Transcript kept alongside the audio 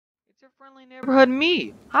It's a friendly neighborhood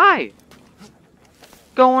me. Hi.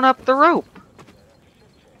 Going up the rope.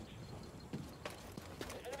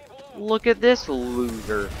 Look at this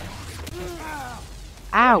loser.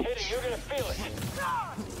 Ouch.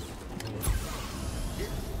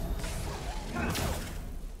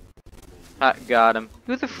 Got him.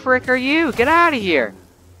 Who the frick are you? Get out of here.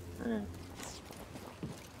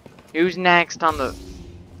 Who's next on the...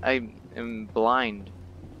 I am blind.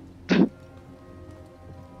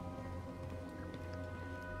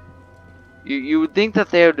 You would think that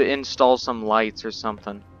they would install some lights or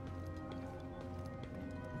something.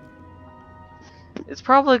 It's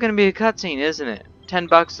probably going to be a cutscene, isn't it?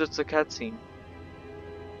 $10, it's a cutscene.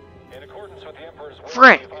 In accordance with the Emperor's will,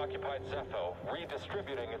 Frick! we've occupied Zepho,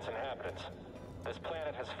 redistributing its inhabitants. This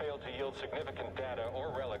planet has failed to yield significant data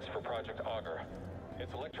or relics for Project Augur.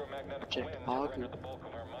 Its electromagnetic winds have rendered the bulk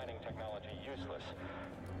of our mining technology useless.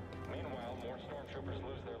 Meanwhile, more stormtroopers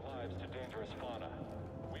lose their lives to dangerous fauna.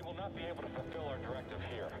 We will not be able to fulfill our directive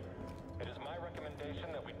here. It is my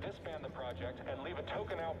recommendation that we disband the project and leave a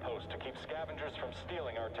token outpost to keep scavengers from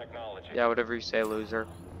stealing our technology. Yeah, whatever you say, loser.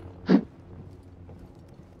 I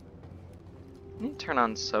need to turn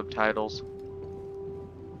on subtitles.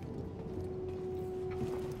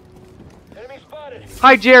 Enemy spotted!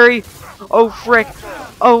 Hi, Jerry! Oh, frick!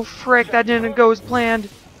 Oh, frick, that didn't go as planned.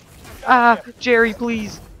 Ah, Jerry,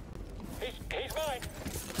 please. He's mine!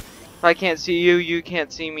 If I can't see you, you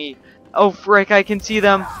can't see me. Oh, frick, I can see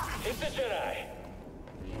them. It's the Jedi!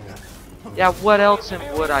 Yeah, what else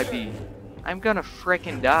would I be? I'm gonna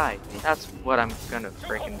frickin' die. That's what I'm gonna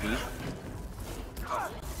frickin' be.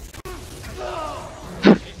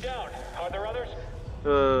 He's down. Are there others?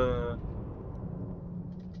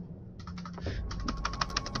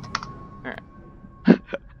 Alright.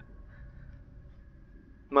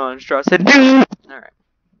 Monstrosity. Alright.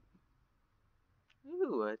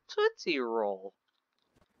 Ooh, a Tootsie Roll.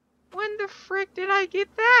 When the frick did I get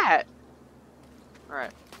that?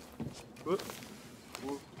 Alright. Whoop.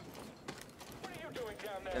 Whoop. What are you doing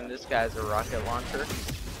down there? And this guy's a rocket launcher.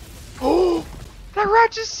 Oh! That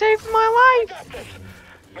rat just saved my life! Got this.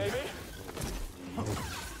 Maybe?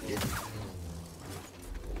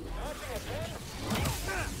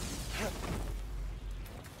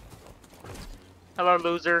 Hello,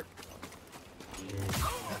 loser.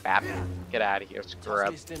 Bap. Get out of here,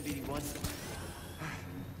 scrub.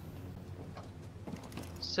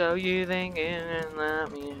 So you thinking and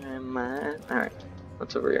let me in my... Alright,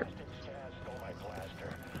 what's over here? Stole my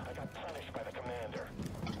blaster. I got punished by the commander.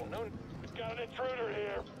 Well, no, got an intruder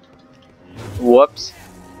here. Whoops.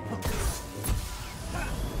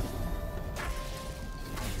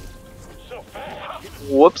 So fast.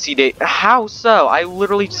 Whoopsie day. How so? I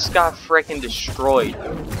literally just got frickin' destroyed.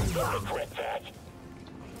 Don't regret that.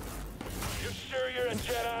 You sure you're a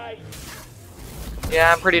Jedi?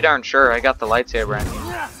 Yeah, I'm pretty darn sure. I got the lightsaber in.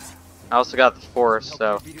 I also got the Force,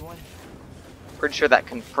 so pretty sure that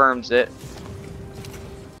confirms it.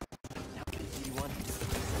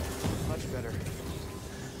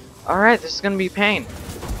 Alright, this is gonna be pain.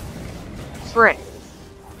 Frick.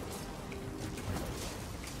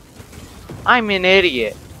 I'm an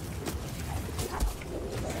idiot.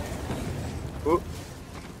 Oop.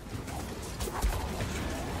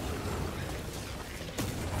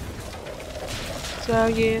 So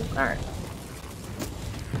yeah, alright.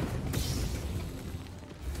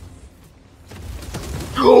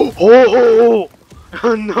 Oh, oh,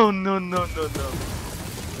 oh, no, no, no, no, no.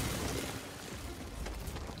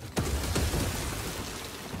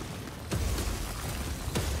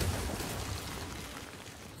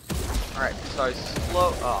 Alright, so I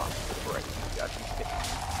slow. Oh, frick. Gotcha.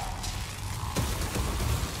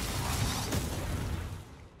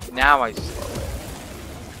 Now I slow it.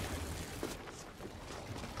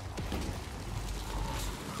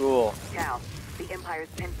 Cool. Cal, the Empire's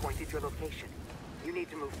pinpointed your location. You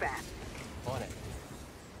need to move fast. On it.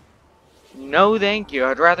 No, thank you.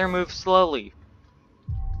 I'd rather move slowly.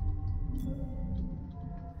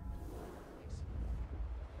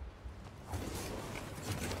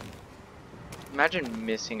 Imagine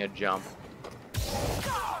missing a jump.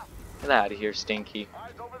 Get out of here, Stinky.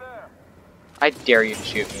 Eyes over there. I dare you to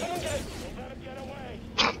shoot me. Let him get away.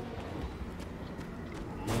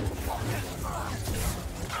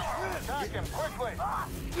 Attack him quickly.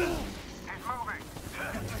 He's moving.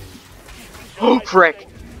 Oh, frick.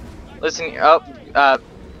 Listen,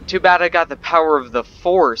 too bad I got the power of the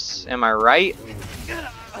Force, am I right? Come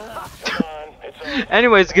on, it's over.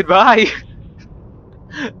 Anyways, goodbye.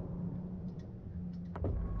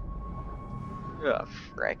 Oh,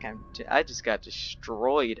 frick, I just got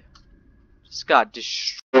destroyed. Just got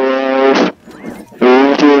destroyed.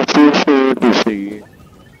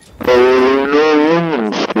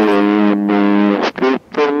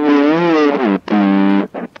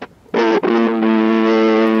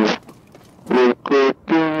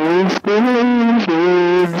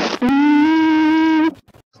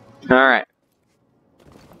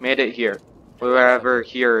 Made it here. Wherever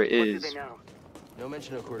here What do is. they know? No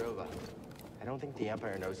mention of Cordova. I don't think the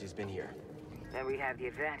Empire knows he's been here. Then we have the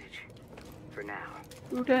advantage. For now.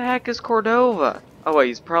 Who the heck is Cordova? Oh wait,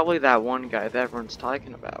 he's probably that one guy that everyone's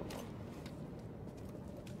talking about.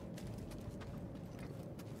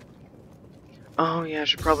 Oh yeah, I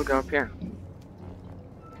should probably go up here.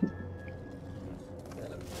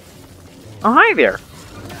 Oh, hi there!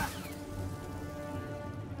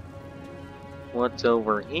 What's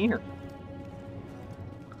over here?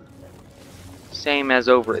 Same as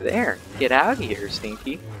over there. Get out of here,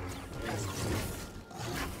 Stinky.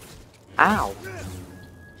 Ow.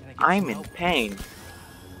 I'm in pain.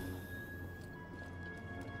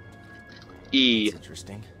 E. That's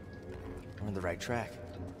interesting. We're on the right track.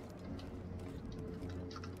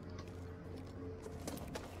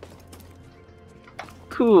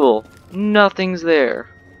 Cool. Nothing's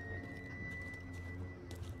there.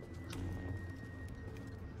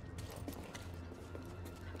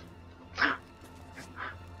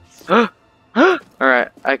 Alright,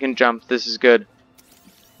 I can jump. This is good.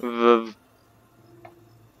 Can't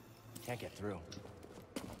get through.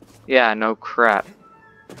 Yeah, no crap.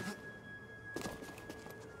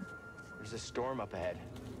 There's a storm up ahead.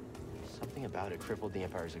 Something about it crippled the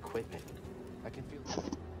Empire's equipment. I can feel it.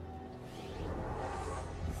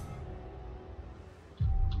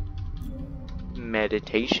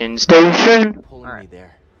 Meditation station. Pulling me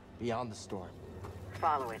there, beyond the storm.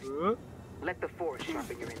 Follow it. Let the force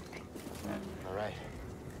sharpen your instinct. All right,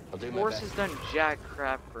 I'll do my Force best. has done jack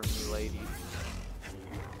crap for me, lady.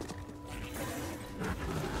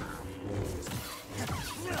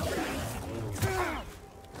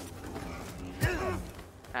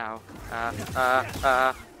 Ow. I'm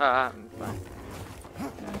fine.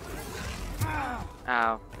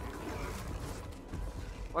 Ow.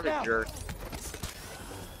 What a jerk.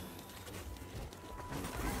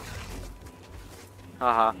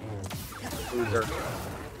 Haha. Loser.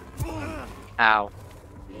 Ow.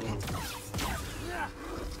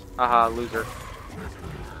 Haha, loser.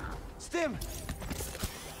 Stim!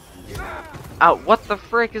 Ow, what the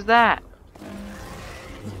frick is that?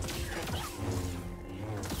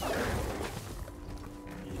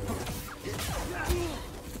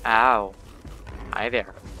 Ow. Hi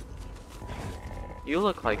there. You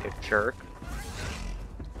look like a jerk.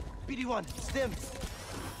 BD1, Stim!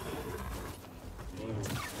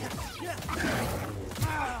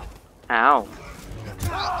 Ow.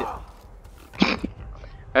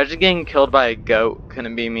 Imagine getting killed by a goat.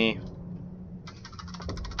 Couldn't be me.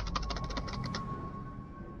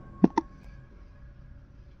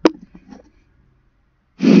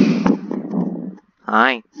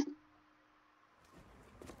 Hi.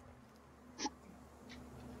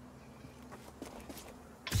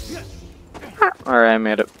 Alright, I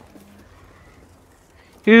made it.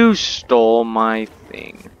 Who stole my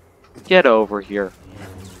thing? Get over here.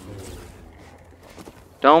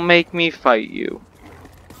 Don't make me fight you.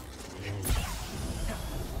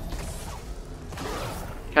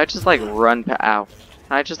 Can I just like run ow.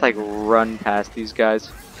 Can I just like run past these guys?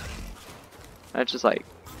 Can I just like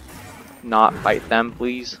not fight them,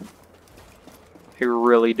 please? I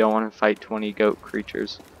really don't want to fight 20 goat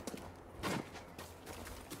creatures.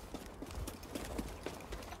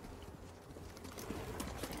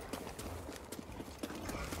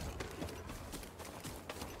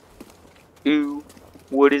 Ooh,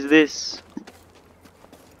 what is this?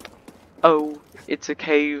 Oh, it's a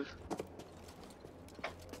cave.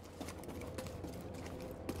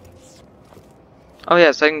 Oh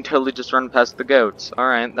yes, I can totally just run past the goats.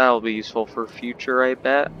 Alright, that'll be useful for future, I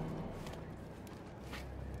bet.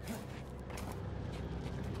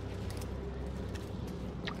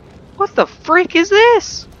 What the freak is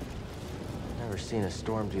this? Never seen a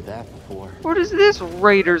storm do that before. What is this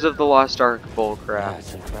Raiders of the Lost Ark Yeah, bullcrap?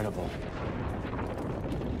 it's incredible.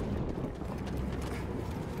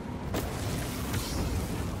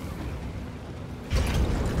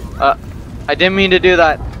 I didn't mean to do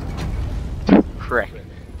that. Frick.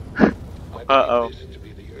 Uh-oh. This to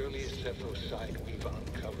be the earliest Cepho site we've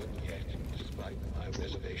uncovered yet, despite my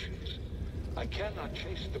reservations. I cannot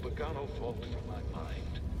chase the Bogano fault from my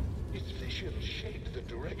mind. Its visions shape the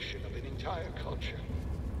direction of an entire culture.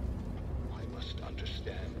 I must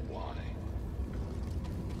understand why.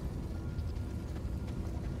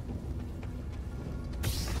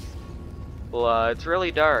 Well, it's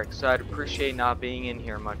really dark, so I'd appreciate not being in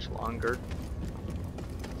here much longer.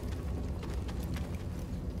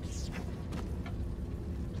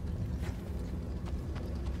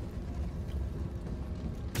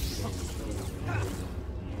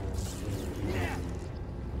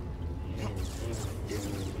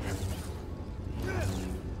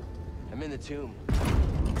 in the tomb.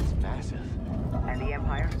 It's massive. And the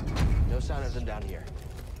Empire? No sign of them down here.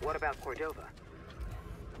 What about Cordova?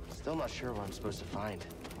 Still not sure what I'm supposed to find.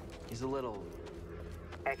 He's a little...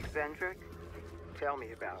 Eccentric? Tell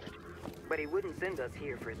me about it. But he wouldn't send us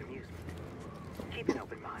here for his amusement. Keep an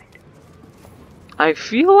open mind. I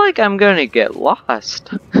feel like I'm gonna get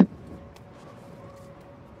lost. Did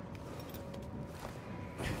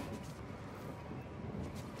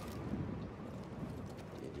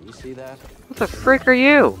you see that? What the frick are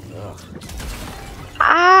you? Ugh.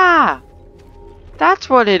 Ah! That's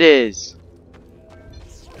what it is.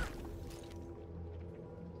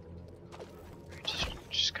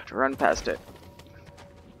 Just gotta run past it.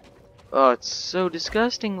 Oh, it's so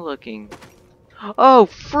disgusting looking. Oh,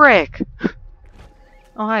 frick!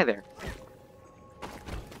 Oh, hi there.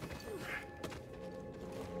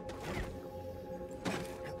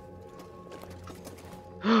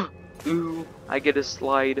 Ooh, I get a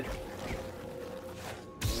slide.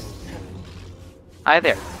 Hi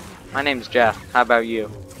there. My name's Jeff. How about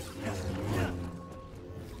you?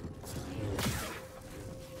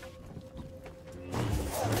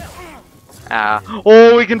 Ah.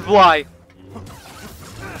 Oh, we can fly!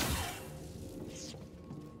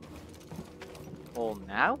 Well,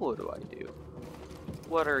 now what do I do?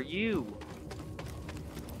 What are you?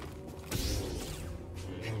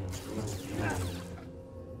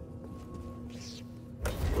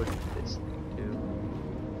 What does this thing do?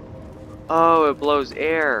 Oh, it blows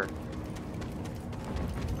air.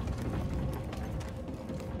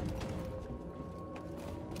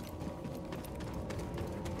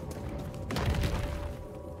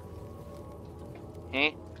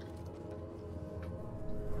 Eh?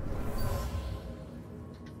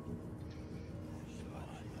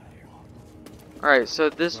 Alright, so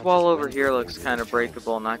this wall over here looks kind of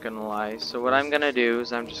breakable, not gonna lie. So what I'm gonna do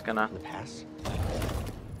is I'm just gonna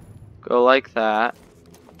go like that.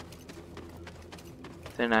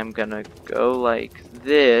 Then I'm gonna go like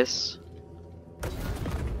this.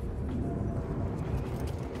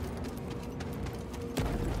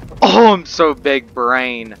 Oh, I'm so big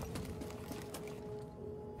brain.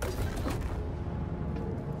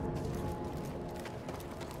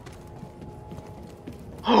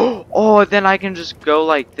 Oh, then I can just go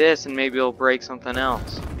like this and maybe it'll break something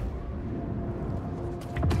else.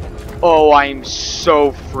 Oh, I'm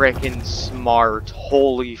so frickin' smart.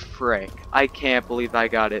 Holy frick. I can't believe I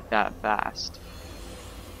got it that fast.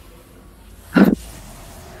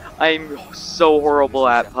 I'm so horrible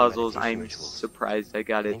at puzzles. I'm surprised I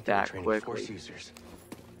got it that quickly.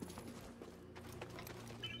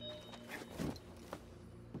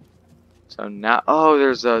 So now, oh,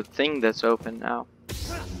 there's a thing that's open now.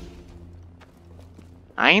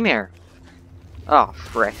 I ain't there. Oh,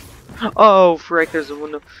 frick. Oh, frick, there's a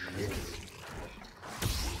window.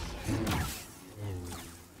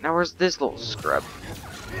 Now where's this little scrub?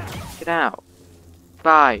 Get out.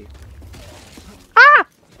 Bye. Ah!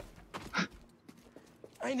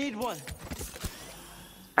 I need one.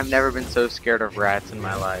 I've never been so scared of rats in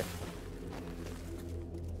my life.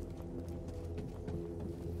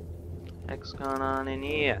 What's going on in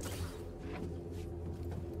here?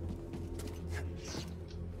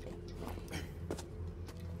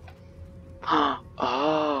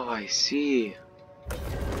 Oh, I see.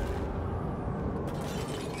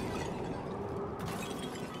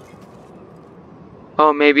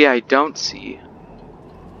 Oh, maybe I don't see.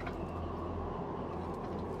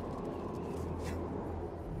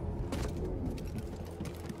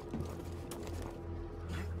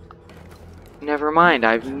 Never mind,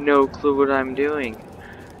 I have no clue what I'm doing.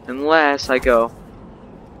 Unless I go.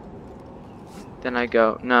 Then I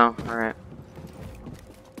go. No, alright.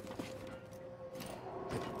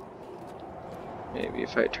 Maybe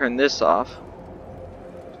if I turn this off.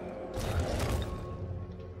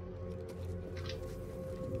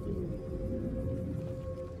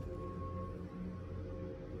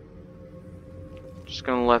 Just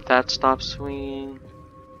gonna let that stop swinging.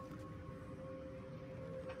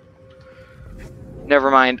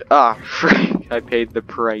 Never mind. Ah, frick, I paid the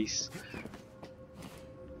price.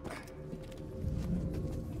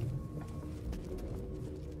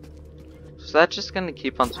 Is that just gonna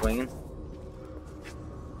keep on swinging?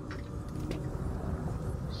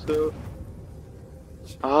 So,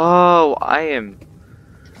 oh, I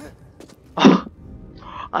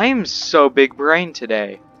am so big brain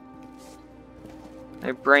today.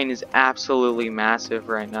 My brain is absolutely massive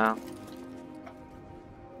right now.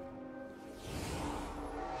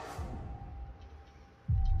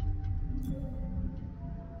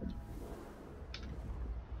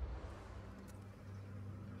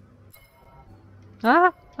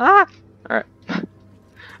 Ah, ah. All right.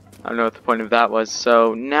 I don't know what the point of that was.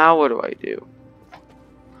 So now what do I do?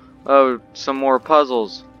 Oh, some more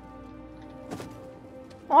puzzles.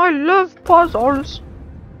 I love puzzles.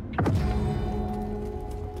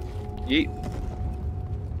 Yeet.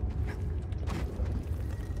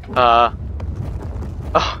 Oh,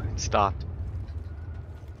 it stopped.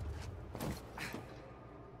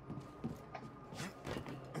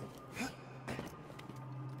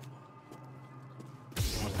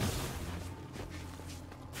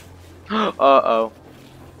 Uh-oh.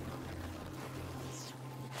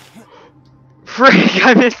 Freak,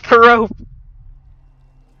 I missed the rope.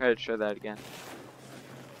 I gotta try that again.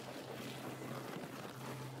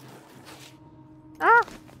 Ah!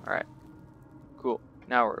 Alright. Cool.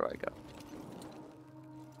 Now where do I go?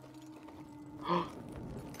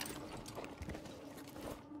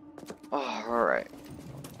 Oh, alright.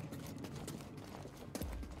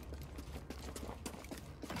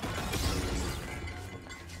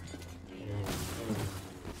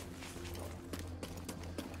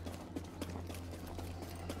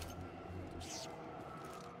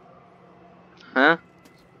 Huh?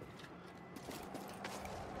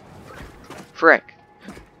 Frick.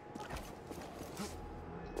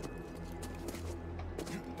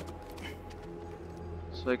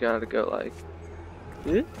 So I gotta go like...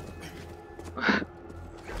 Eh?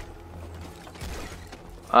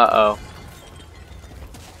 Uh-oh.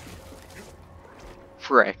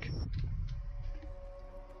 Frick.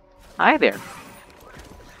 Hi there.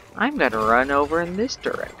 I'm gonna run over in this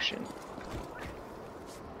direction.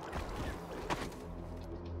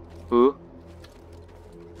 Ooh.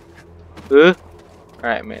 Alright,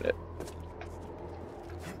 I made it.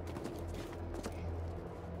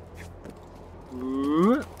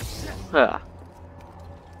 Ooh. Ah.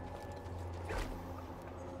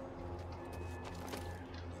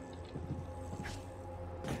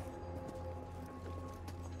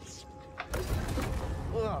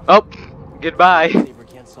 Oh, goodbye. Saber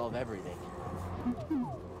can't solve everything.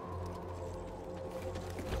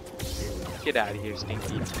 Get out of here,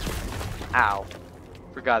 Stinky. Ow.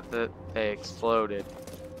 Forgot that they exploded.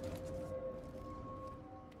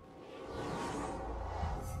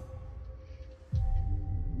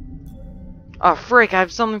 Oh, frick, I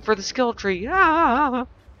have something for the skill tree. Ah!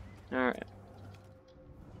 Alright.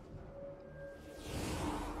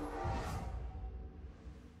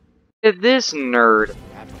 Look at this nerd.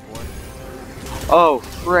 Oh,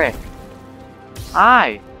 frick.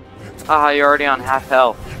 Hi. Haha, you're already on half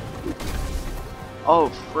health. Oh,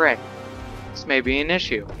 frick. This may be an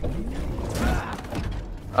issue.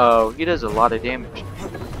 Oh, he does a lot of damage.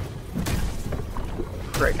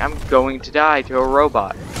 Frick, I'm going to die to a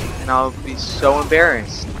robot. And I'll be so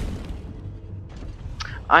embarrassed.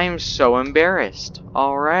 I am so embarrassed.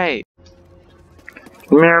 Alright.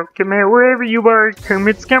 Now, come out wherever you are.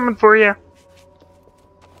 Kermit's coming for you.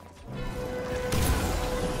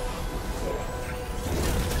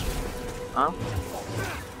 Huh?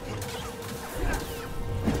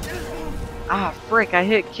 Ah, frick, I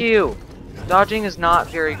hit Q. Dodging is not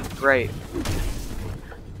very great.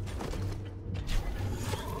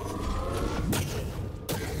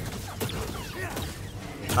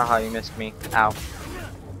 Haha, you missed me. Ow.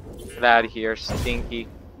 Get out of here, Stinky.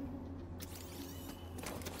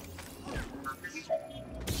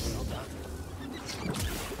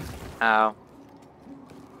 Ow.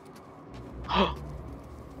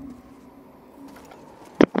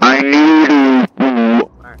 I need you.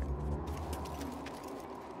 Alright.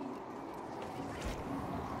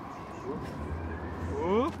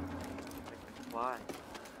 Ooh. I can fly.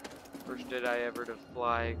 First did I ever to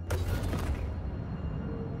fly.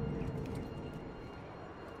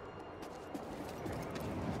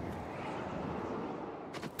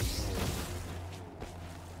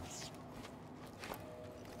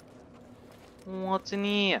 What's in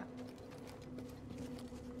here?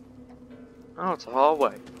 Oh, it's a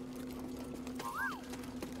hallway.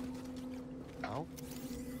 Oh?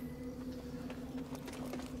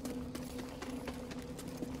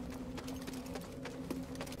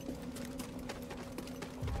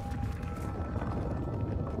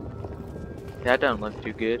 That doesn't look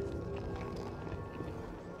too good.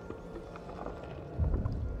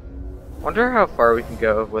 Wonder how far we can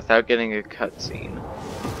go without getting a cutscene.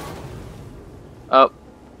 Oh.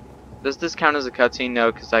 Does this count as a cutscene?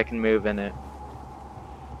 No, because I can move in it.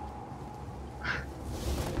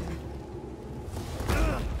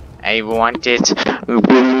 I want it.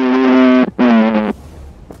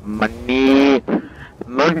 Money.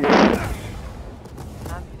 Money.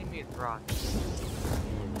 Stop hitting me with rocks.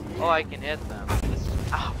 Oh, I can hit them.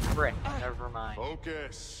 Oh, frick. Never mind.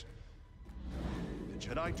 Focus. The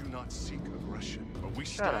and I do not seek aggression, but we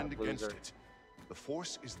Shut stand up, against loser. it. The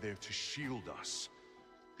Force is there to shield us.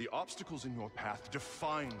 The obstacles in your path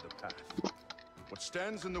define the path. What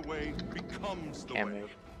stands in the way becomes the Can't way.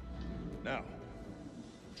 move. Now,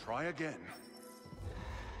 try again.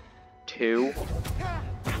 2.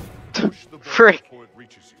 Push the boat Frick. before it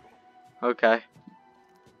reaches you. Okay.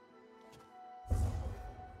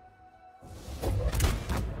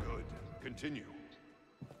 Good. Continue.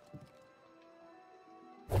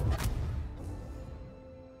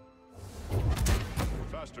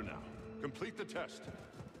 Faster now. Complete the test.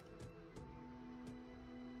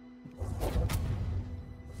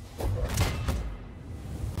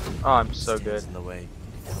 Oh, I'm so good. Stands in the way,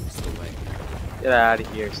 becomes the way. Get out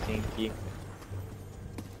of here, Stinky.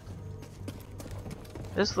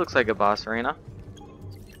 This looks like a boss arena.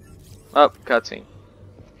 Oh, cutscene.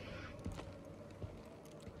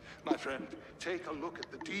 My friend, take a look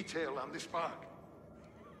at the detail on this bark.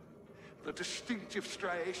 The distinctive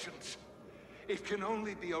striations. It can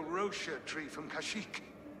only be a Rocha tree from Kashyyyk.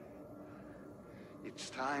 It's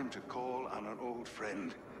time to call on an old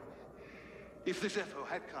friend. If the Zepho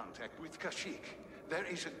had contact with Kashyyyk, there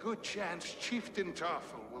is a good chance Chieftain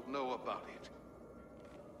Tarful will know about it.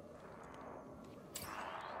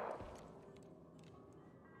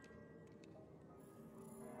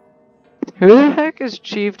 Who the heck is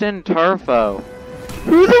Chieftain Tarfo?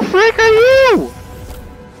 Who the frick are you?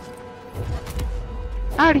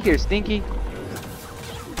 Out of here, Stinky.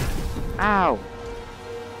 Ow.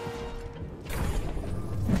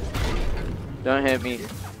 Don't hit me.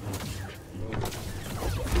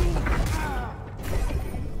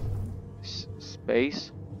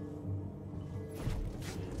 Space.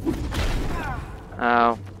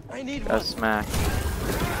 Ow. I need Got smacked.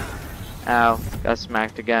 Ow. Got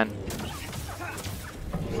smacked again.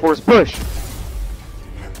 Force push.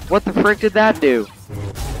 What the frick did that do?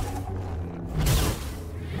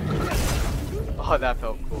 Oh, that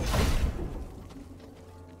felt cool.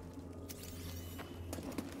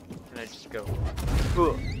 Can I just go?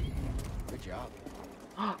 Ugh. Good job.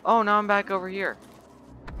 Oh, now I'm back over here.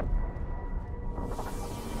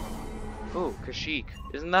 Oh, Kashyyyk.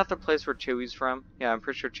 Isn't that the place where Chewie's from? Yeah, I'm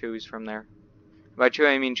pretty sure Chewie's from there. By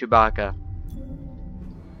Chewie, I mean Chewbacca.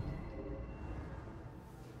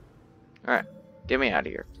 Alright, get me out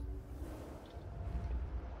of here.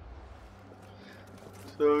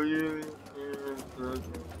 So you...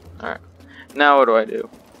 Alright, now what do I do?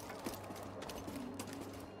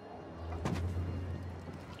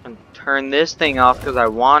 And turn this thing off because I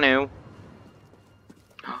want to.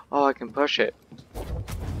 Oh, I can push it.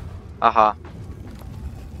 Aha.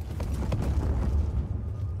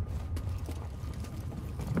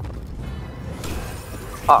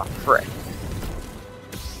 Ah, frick.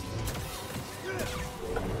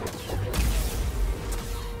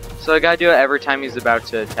 So I gotta do it every time he's about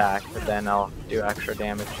to attack, but then I'll do extra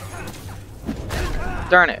damage.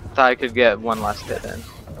 Darn it, thought I could get one less hit in.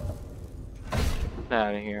 Get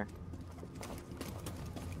out of here.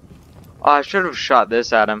 Oh, I should have shot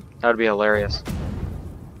this at him. That would be hilarious.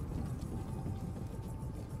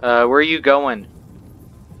 Where are you going?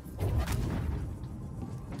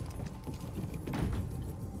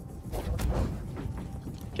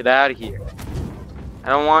 Get out of here. I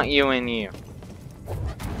don't want you in you.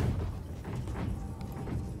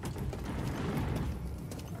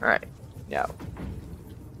 Alright, now.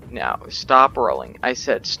 Now, stop rolling. I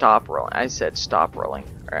said stop rolling. I said stop rolling.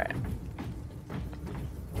 Alright.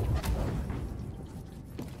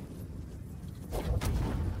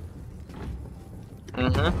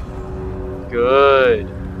 Mm-hmm. Good.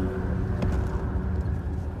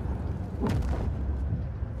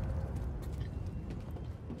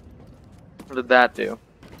 What did that do?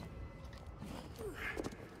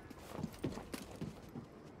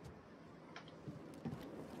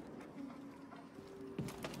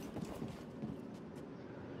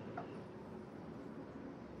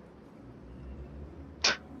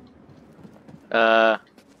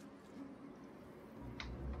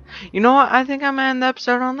 You know what? I think I'm gonna end the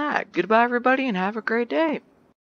episode on that. Goodbye, everybody, and have a great day.